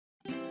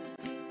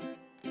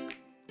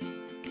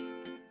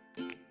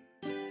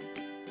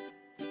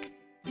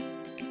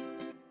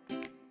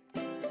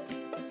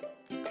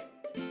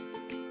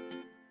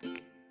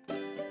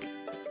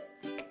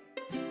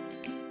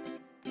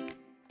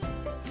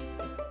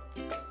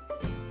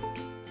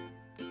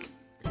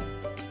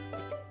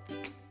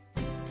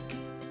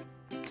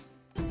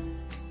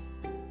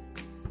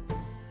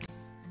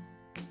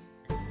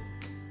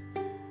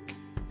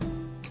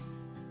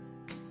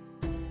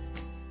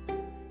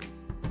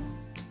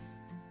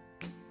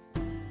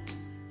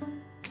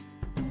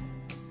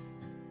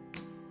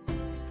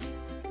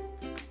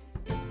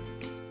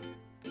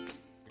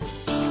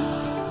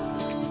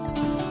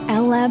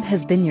Ellab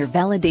has been your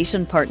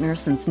validation partner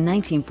since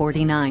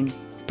 1949,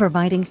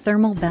 providing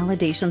thermal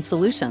validation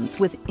solutions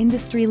with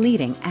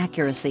industry-leading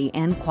accuracy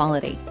and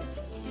quality.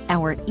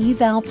 Our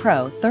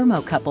EvalPro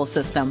Thermocouple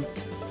system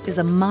is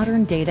a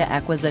modern data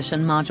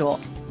acquisition module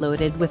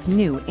loaded with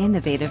new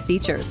innovative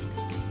features.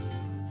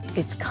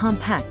 Its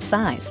compact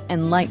size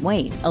and light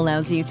weight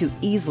allows you to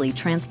easily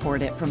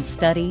transport it from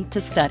study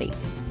to study.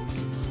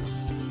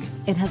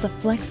 It has a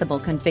flexible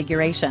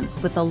configuration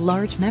with a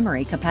large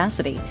memory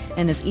capacity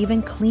and is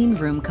even clean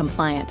room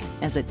compliant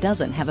as it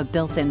doesn't have a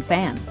built-in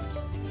fan.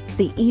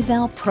 The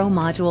EvalPro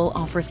module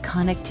offers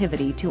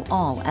connectivity to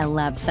all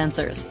Ellab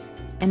sensors,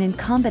 and in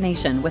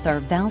combination with our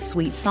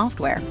ValSuite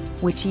software,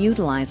 which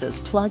utilizes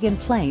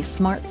plug-and-play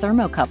smart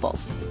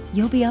thermocouples,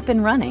 you'll be up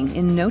and running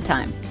in no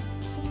time.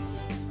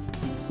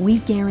 We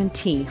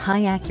guarantee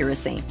high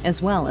accuracy as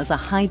well as a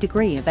high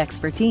degree of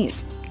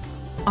expertise.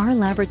 Our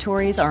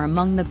laboratories are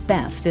among the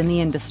best in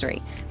the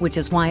industry, which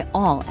is why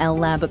all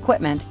Ellab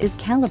equipment is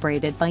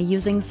calibrated by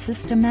using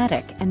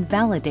systematic and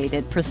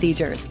validated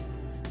procedures.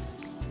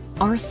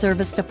 Our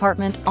service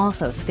department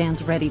also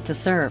stands ready to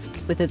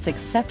serve with its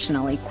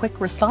exceptionally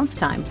quick response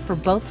time for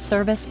both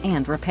service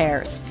and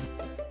repairs.